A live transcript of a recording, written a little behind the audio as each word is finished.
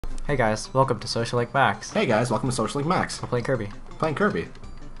Hey guys, welcome to SocialLinkMax. Hey guys, welcome to SocialLinkMax. We're playing Kirby. Playing Kirby.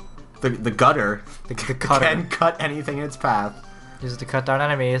 The gutter. The cutter. Can cut anything in its path. Uses to cut down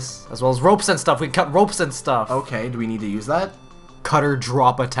enemies, as well as ropes and stuff. We can cut ropes and stuff. Okay, do we need to use that? Cutter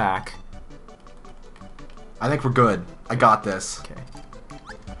drop attack. I think we're good. I got this. Okay.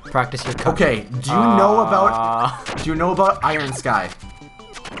 Practice your cut. Okay, do you know about Iron Sky?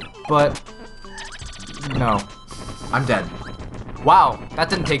 But no. I'm dead. Wow, that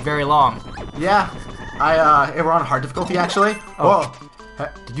didn't take very long. Yeah. We're on hard difficulty actually. Oh. Whoa.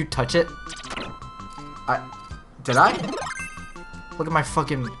 Did you touch it? Did I? Look at my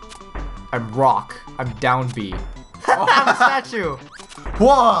fucking... I'm rock. I'm down B. I'm a statue.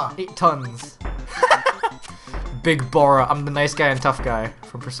 Whoa! 8 tons. Big Bora. I'm the nice guy and tough guy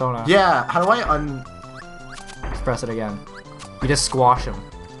from Persona. Yeah, how do I Let's press it again. You just squash him.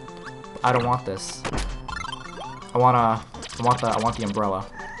 I don't want this. I want the umbrella.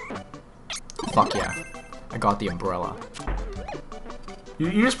 Fuck yeah. I got the umbrella.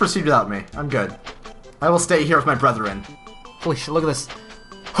 You just proceed without me. I'm good. I will stay here with my brethren. Holy shit, look at this.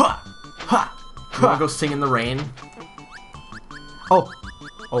 Ha! Ha! You wanna go sing in the rain? Oh.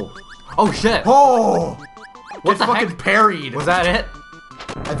 Oh. Oh shit! Oh! What Get the fucking heck? parried! Was that it?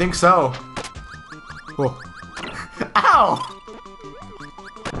 I think so. Oh. Ow!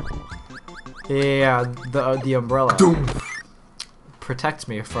 Yeah, the umbrella Doom. protects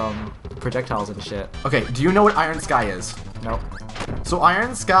me from projectiles and shit. Okay, do you know what Iron Sky is? Nope. So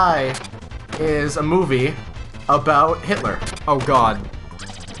Iron Sky is a movie about Hitler. Oh god.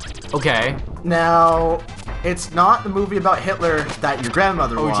 Okay. Now, it's not the movie about Hitler that your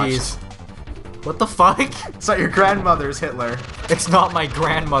grandmother Oh watched. jeez. What the fuck? It's not your grandmother's Hitler. It's not my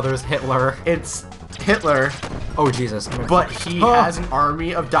grandmother's Hitler. It's Hitler, Oh Jesus. but he has an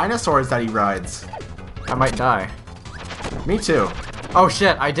army of dinosaurs that he rides. I might die. Me too. Oh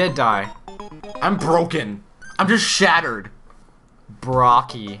shit, I did die. I'm broken. I'm just shattered.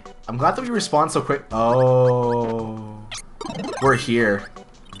 Brocky. I'm glad that we respawned so quick. Oh. We're here.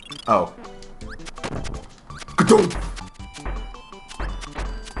 Oh. Ka-dunk!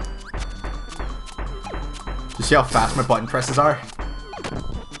 You see how fast my button presses are?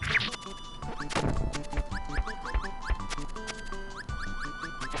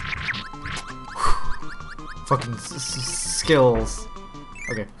 Fucking skills.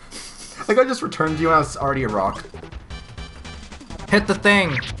 Okay. Like I just returned to you and I was already a rock. Hit the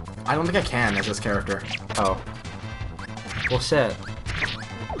thing! I don't think I can as this character. Oh. Well shit.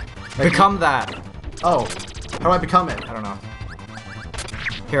 Become that! Oh. How do I become it? I don't know.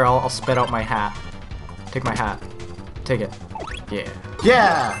 Here, I'll spit out my hat. Take my hat. Take it. Yeah.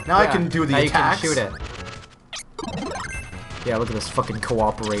 Yeah! Now I Yeah, can do the now attacks. you can shoot it. Yeah, look at this fucking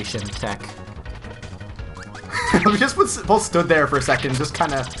cooperation tech. We just both stood there for a second, just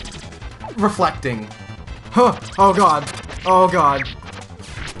kind of reflecting. Huh! Oh god! Oh god!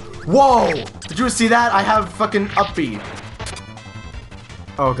 Whoa! Did you see that? I have fucking up B.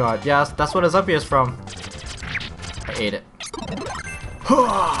 Oh god, yeah, that's what his up is from. I ate it.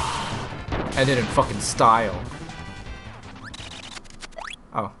 I did it in fucking style.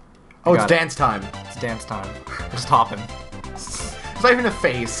 Oh. Oh, it's got it. dance time. It's dance time. I'm just hopping. It's not even a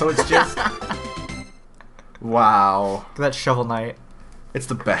face, so it's just... Wow. Look at that Shovel Knight. It's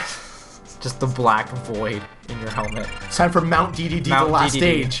the best. Just the black void in your helmet. It's time for Mount DDD, Mount the last DDD,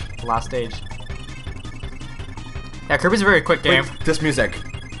 stage. The last stage. Yeah, Kirby's a very quick game. Wait, this music.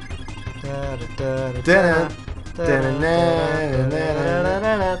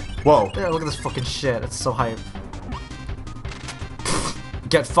 Whoa. Yeah, look at this fucking shit. It's so hype.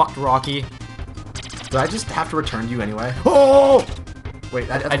 Get fucked, Rocky. Did I just have to return to you anyway? Oh! Wait,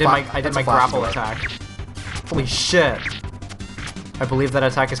 that's I did my grapple attack. Holy shit. I believe that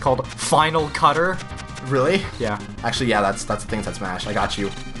attack is called Final Cutter. Really? Yeah. Actually, yeah, that's the thing that's Smash. I got you.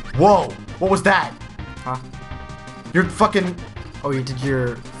 Whoa! What was that? Huh? You're fucking... Oh, you did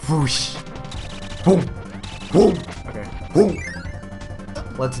your whoosh. Boom! Boom! Okay. Boom!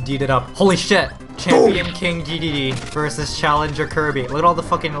 Let's deed it up. Holy shit! Champion King DDD versus Challenger Kirby. Look at all the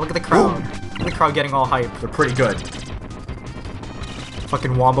fucking... Look at the crowd. Look at the crowd getting all hype. They're pretty good.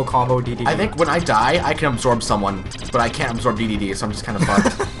 Fucking wombo combo DDD. I think when I die, I can absorb someone, but I can't absorb DDD, so I'm just kind of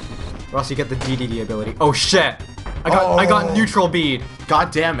fucked. Or else you get the DDD ability. Oh shit! I got neutral bead. God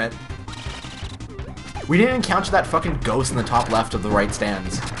damn it. We didn't encounter that fucking ghost in the top left of the right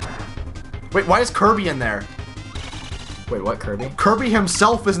stands. Wait, why is Kirby in there? Wait, what, Kirby? Kirby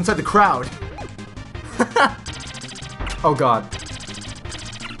himself is inside the crowd. Oh god.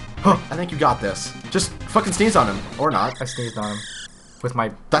 I think you got this. Just fucking sneeze on him. Or not. I sneezed on him. With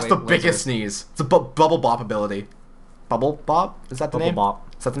my That's the laser. biggest sneeze. It's a bubble bop ability. Bubble bop? Is that the Bubble name?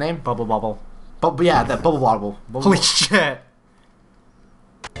 bop. Is that the name? Bubble Bobble. Yeah, that Bubble Bobble. Holy shit!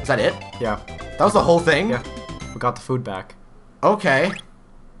 Is that it? Yeah. That was the whole thing? Yeah. We got the food back. Okay.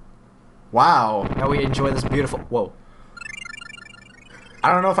 Wow. Now we enjoy this beautiful. Whoa.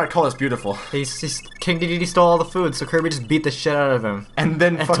 I don't know if I'd call this beautiful. He's King Dedede stole all the food, so Kirby just beat the shit out of him. And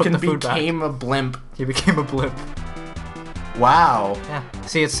then And fucking took the food became a blimp. He became a blimp. Wow. Yeah.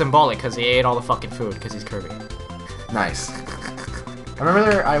 See, it's symbolic because he ate all the fucking food because he's Kirby. Nice. I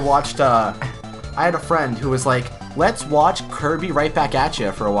remember I watched, I had a friend who was like, let's watch Kirby Right Back At Ya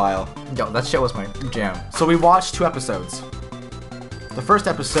for a while. Yo, that shit was my jam. So we watched 2 episodes. The first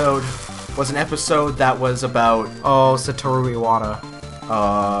episode was an episode that was about... Oh, Satoru Iwata.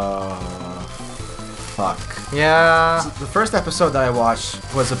 Fuck. Yeah. The first episode that I watched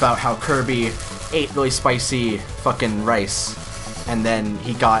was about how Kirby ate really spicy fucking rice. And then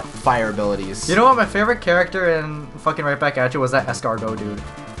he got fire abilities. You know what? My favorite character in fucking Right Back At You was that escargot dude.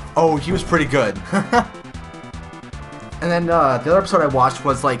 Oh, he was pretty good. And then the other episode I watched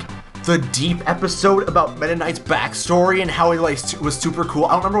was like the deep episode about Meta Knight's backstory and how he like was super cool.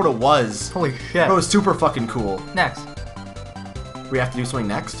 I don't remember what it was. Holy shit. But it was super fucking cool. Next. We have to do something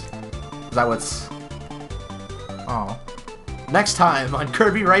next? Is that what's... Oh. Next time on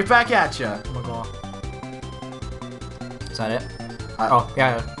Kirby Right Back At Ya. Oh my god. Is that it? Oh,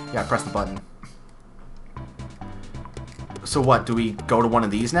 yeah. Yeah, press the button. So what, do we go to one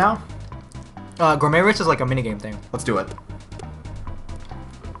of these now? Gourmet Race is like a minigame thing. Let's do it.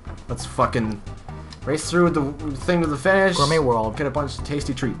 Let's fucking race through the thing to the finish. Gourmet World. Get a bunch of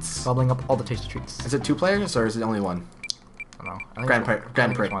tasty treats. Bubbling up all the tasty treats. Is it 2 players or is it only 1? I don't know.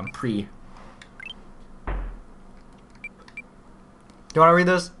 Grand Prix. One. Pre. Do you want to read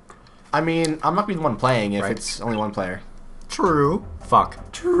this? I mean, I'm not being the one playing if Right. it's only 1 player. True.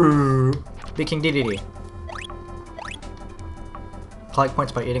 Fuck. True. Be King Dedede. Collect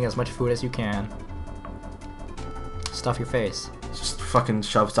points by eating as much food as you can. Stuff your face. Just fucking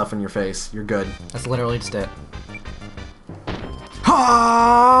shove stuff in your face. You're good. That's literally just it.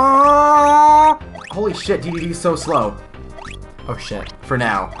 Holy shit, DDD's so slow. Oh shit. For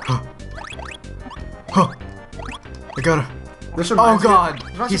now. I gotta. This Oh reminds me of- god,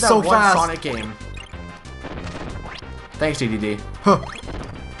 reminds me he's of so that one fast. Sonic game. Thanks, DDD. Huh.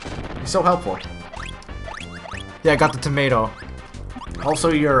 You're so helpful. Yeah, I got the tomato. Also,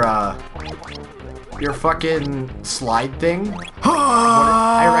 your fucking slide thing.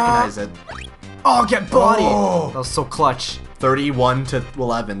 I recognize it. Oh, get bodied! Oh. That was so clutch. 31 to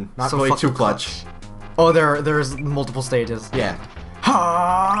 11. Not So really fucking too clutch. Oh, there's multiple stages. Yeah.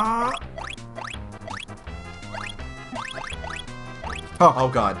 Oh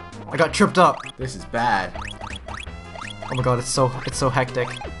god. I got tripped up. This is bad. Oh my god, it's so hectic.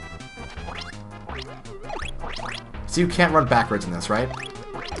 So you can't run backwards in this, right?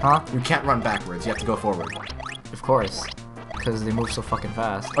 Huh? You can't run backwards. You have to go forward. Of course. Because they move so fucking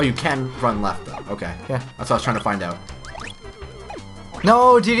fast. Oh, you can run left though. Okay. Yeah. That's what I was trying to find out.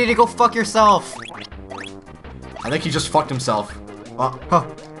 No, DDD, go fuck yourself! I think he just fucked himself. Huh.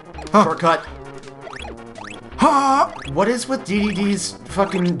 Shortcut. What is with DDD's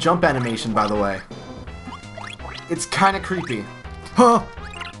fucking jump animation, by the way? It's kind of creepy. Huh.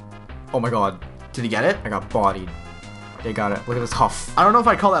 Oh my god. Did he get it? I got bodied. They got it. Look at this huff. I don't know if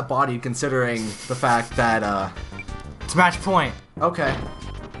I call that body, considering the fact that, It's match point. okay.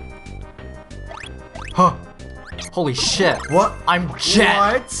 Huh. Holy shit. What? I'm Jet.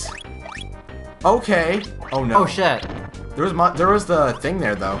 What? Okay. Oh no. Oh shit. There was the thing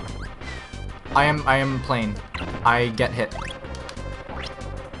there though. I am plane. I get hit.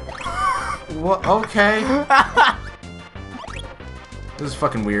 What? Okay. This is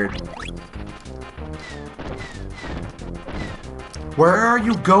fucking weird. Where are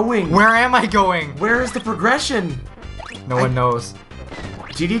you going? Where am I going? Where is the progression? No one knows.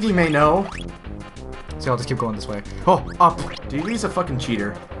 DDD may know. So I'll just keep going this way. Oh, up. DDD's a fucking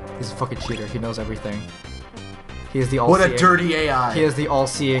cheater. He's a fucking cheater. He knows everything. He is the What all-seeing. a dirty AI. He is the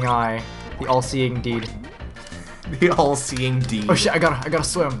all-seeing eye. The all-seeing deed. The all-seeing D. Oh shit! I gotta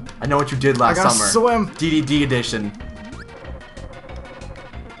swim. I know what you did last I gotta summer. swim. DDD edition.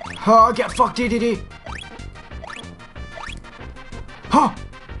 Oh, get fucked, DDD. Huh.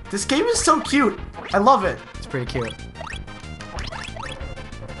 This game is so cute. I love it. It's pretty cute.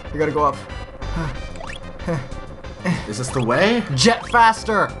 We gotta go up. Is this the way? Jet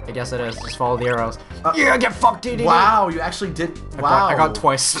faster. I guess it is. Just follow the arrows. Yeah, get fucked, DDD. Wow, you actually did. Wow. I got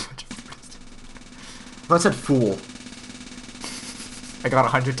twice. I said fool. I got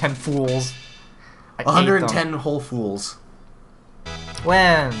 110 fools. I ate 110 whole fools. them.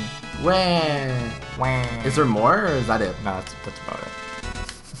 When? When? When? Is there more, or is that it? No, that's about it.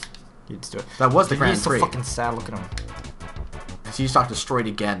 You just do it. That was the He's Grand so Prix. fucking sad. Look at him. He's got destroyed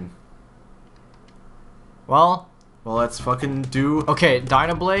again. Well, let's fucking do... okay,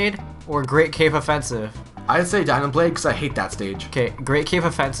 Dynablade or Great Cave Offensive? I'd say Dynablade because I hate that stage. Okay, Great Cave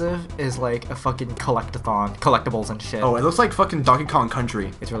Offensive is like a fucking collectathon. Collectibles and shit. Oh, it looks like fucking Donkey Kong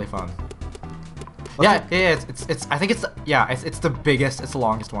Country. It's really fun. Yeah, it's I think it's the biggest, it's the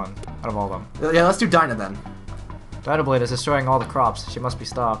longest one out of all of them. Yeah, let's do Dyna then. Dynablade is destroying all the crops. She must be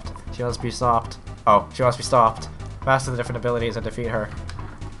stopped. She must be stopped. Oh, she must be stopped. Master the different abilities and defeat her.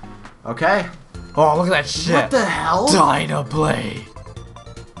 Okay. Oh, look at that shit. What the hell? Dynablade.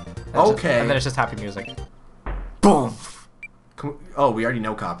 Okay. And then it's just happy music. Boom. Oh, we already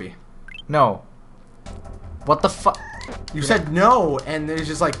know copy. No. What the fuck? You said no, and then it's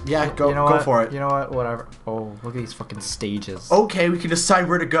just like, yeah, go for it. You know what? Whatever. Oh, look at these fucking stages. Okay, we can decide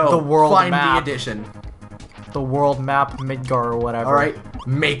where to go. The world Find map. the edition. The world map, Midgar or whatever. Alright,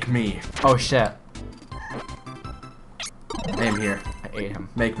 make me. Oh shit. I am here. I ate him.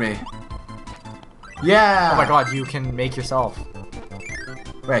 Make me. Yeah! Oh my god, you can make yourself.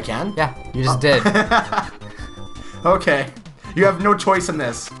 Wait, I can? Yeah, you just did. Okay. You have no choice in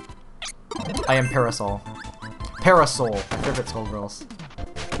this. I am Parasol. Parasol, my favorite Skullgirls.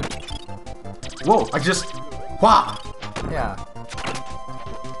 Whoa, I just... Wow! Yeah.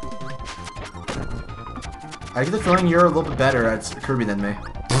 I get the feeling you're a little bit better at Kirby than me.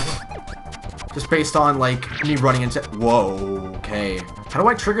 Just based on, like, me running into... Whoa, okay. How do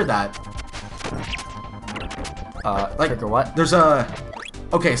I trigger that? Like, trigger what? There's a...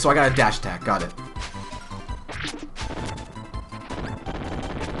 Okay, so I got a dash attack. Got it.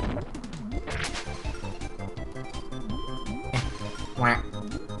 Whack.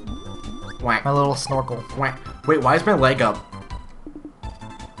 Whack. My little snorkel. Whack. Wait, why is my leg up?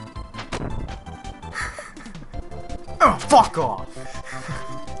 Oh, fuck off!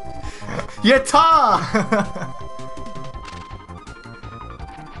 Yatta!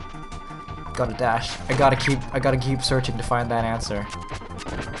 Gotta dash. I gotta keep searching to find that answer.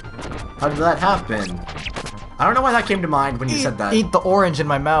 How did that happen? I don't know why that came to mind when you said that. Eat the orange in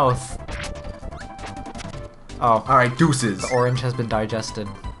my mouth. Oh. Alright, deuces. The orange has been digested.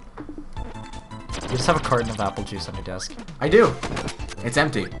 You just have a carton of apple juice on your desk. I do. It's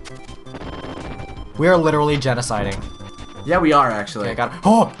empty. We are literally genociding. Yeah, we are actually. Okay, I gotta.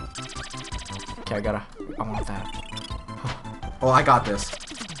 Oh! Okay, I want that. Oh, I got this.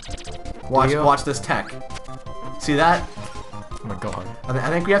 Watch this tech. See that? Oh my god. I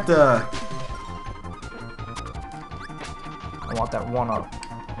think we have to... I want that one up.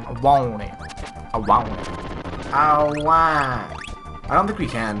 I want it. I want it. Oh, wow. I don't think we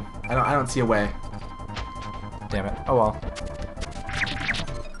can. I don't see a way. Damn it. Oh well.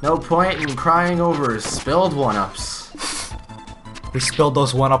 No point in crying over spilled one-ups. We spilled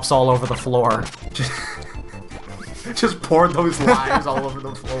those one-ups all over the floor. Just poured those lives all over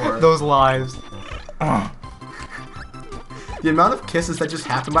the floor. Those lives. The amount of kisses that just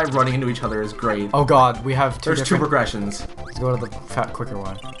happen by running into each other is great. Oh god, we have There's two progressions. Let's go to the quicker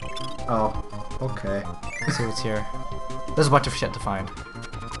one. Oh, okay. Let's see what's here. There's a bunch of shit to find.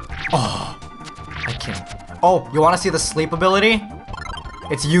 Oh, I can't. Oh, you want to see the sleep ability?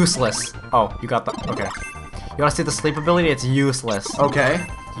 It's useless. Oh, you got the... Okay. You want to see the sleep ability? It's useless. Okay.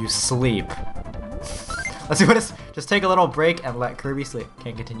 You sleep. Let's see what it's... Just take a little break and let Kirby sleep.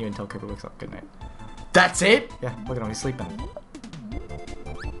 Can't continue until Kirby wakes up. Good night. That's it? Yeah, look at him. He's sleeping.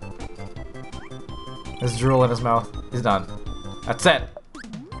 There's drool in his mouth. He's done. That's it.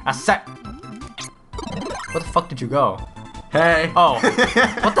 That's it. Where the fuck did you go? Hey. Oh.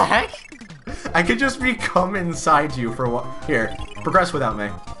 What the heck? I could just become inside you for what? Here, progress without me.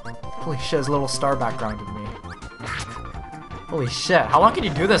 Holy shit, his little star backgrounded me. Holy shit, how long can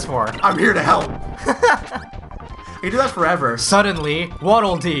you do this for? I'm here to help. You do that forever. Suddenly,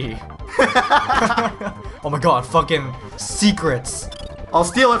 Waddle Dee. Oh my god, fucking secrets. I'll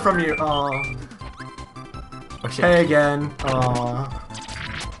steal it from you. Oh shit. Hey again.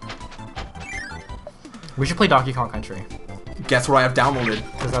 We should play Donkey Kong Country. Guess what I have downloaded?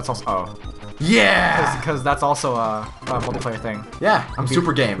 Because that's also... Oh. Yeah! Because that's also a multiplayer thing. Yeah, I'm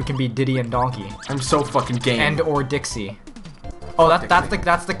super game. We can be Diddy and Donkey. I'm so fucking game. And or Dixie. Oh,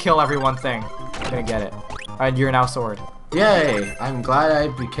 that's the kill everyone thing. I'm gonna get it. Alright, you're now sword. Yay! I'm glad I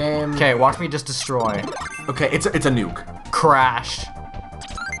became... Okay, watch me just destroy. Okay, it's a nuke. Crash.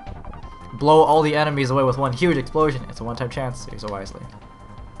 Blow all the enemies away with one huge explosion. It's a one-time chance. Use it wisely.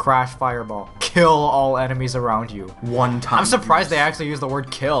 Crash fireball. Kill all enemies around you. One time. I'm surprised they actually used the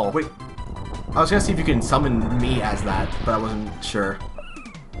word kill. Wait. I was gonna see if you can summon me as that, but I wasn't sure.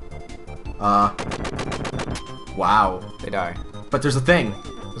 Wow. They die. But there's a thing.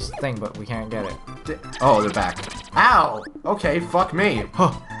 There's a thing, but we can't get it. Oh, they're back. Ow! Okay, fuck me.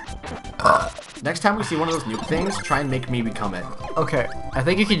 Huh. Next time we see one of those nuke things, try and make me become it. Okay, I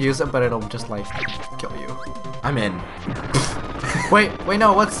think you can use it, but it'll just like kill you. I'm in. Wait,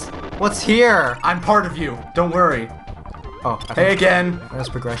 no, what's here? I'm part of you. Don't worry. Oh, Hey again. There's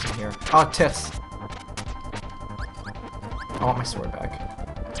progression here. Oh, tits. I want my sword back.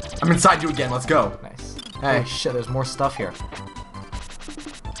 I'm inside you again. Let's go. Nice. Hey. Holy shit, there's more stuff here.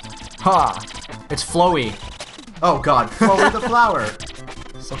 Ha! It's flowy. Oh god, Chloe the flower.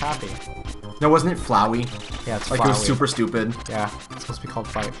 So happy. No, wasn't it flowy? Yeah, it's Like flowy. it was super stupid. Yeah, it's supposed to be called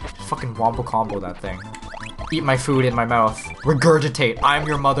flowy. Just fucking wombo combo that thing. Eat my food in my mouth. Regurgitate. I'm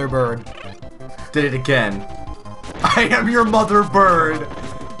your mother bird. Did it again. I am your mother bird.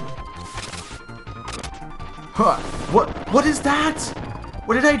 Huh. What is that?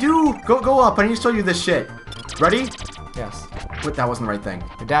 What did I do? Go up. I need to show you this shit. Ready? Yes. What? That wasn't the right thing.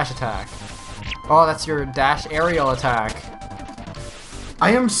 Your dash attack. Oh, that's your dash aerial attack.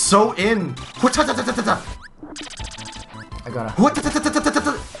 I am so in. I gotta.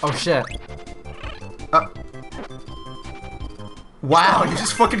 Oh shit. Wow, you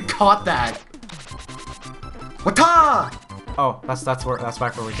just fucking caught that. Wata! Oh, that's back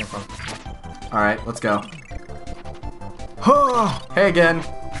where we came from. All right, let's go. Huh. Hey again.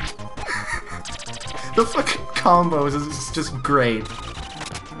 The fucking combos is just great.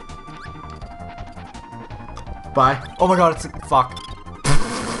 Bye. Oh my god, it's a fuck.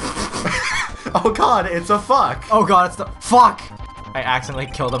 Oh god, it's a fuck. Oh god, it's the fuck. I accidentally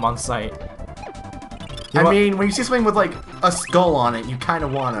killed him on sight. I mean, when you see something with like a skull on it, you kind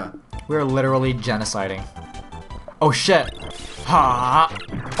of wanna. We're literally genociding. Oh shit. Ha.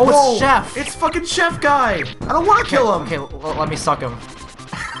 Oh, Whoa, it's Chef. It's fucking Chef guy. I don't want to kill him. Okay, let me suck him.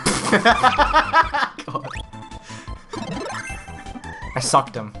 I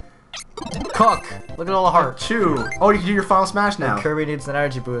sucked him. Cook. Look at all the heart. Chew. Oh, you can do your final smash now. Kirby needs an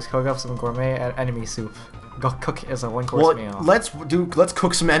energy boost. Cook up some gourmet enemy soup. Go cook is a one-course meal. Let's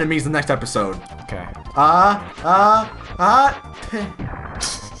cook some enemies the next episode. Okay.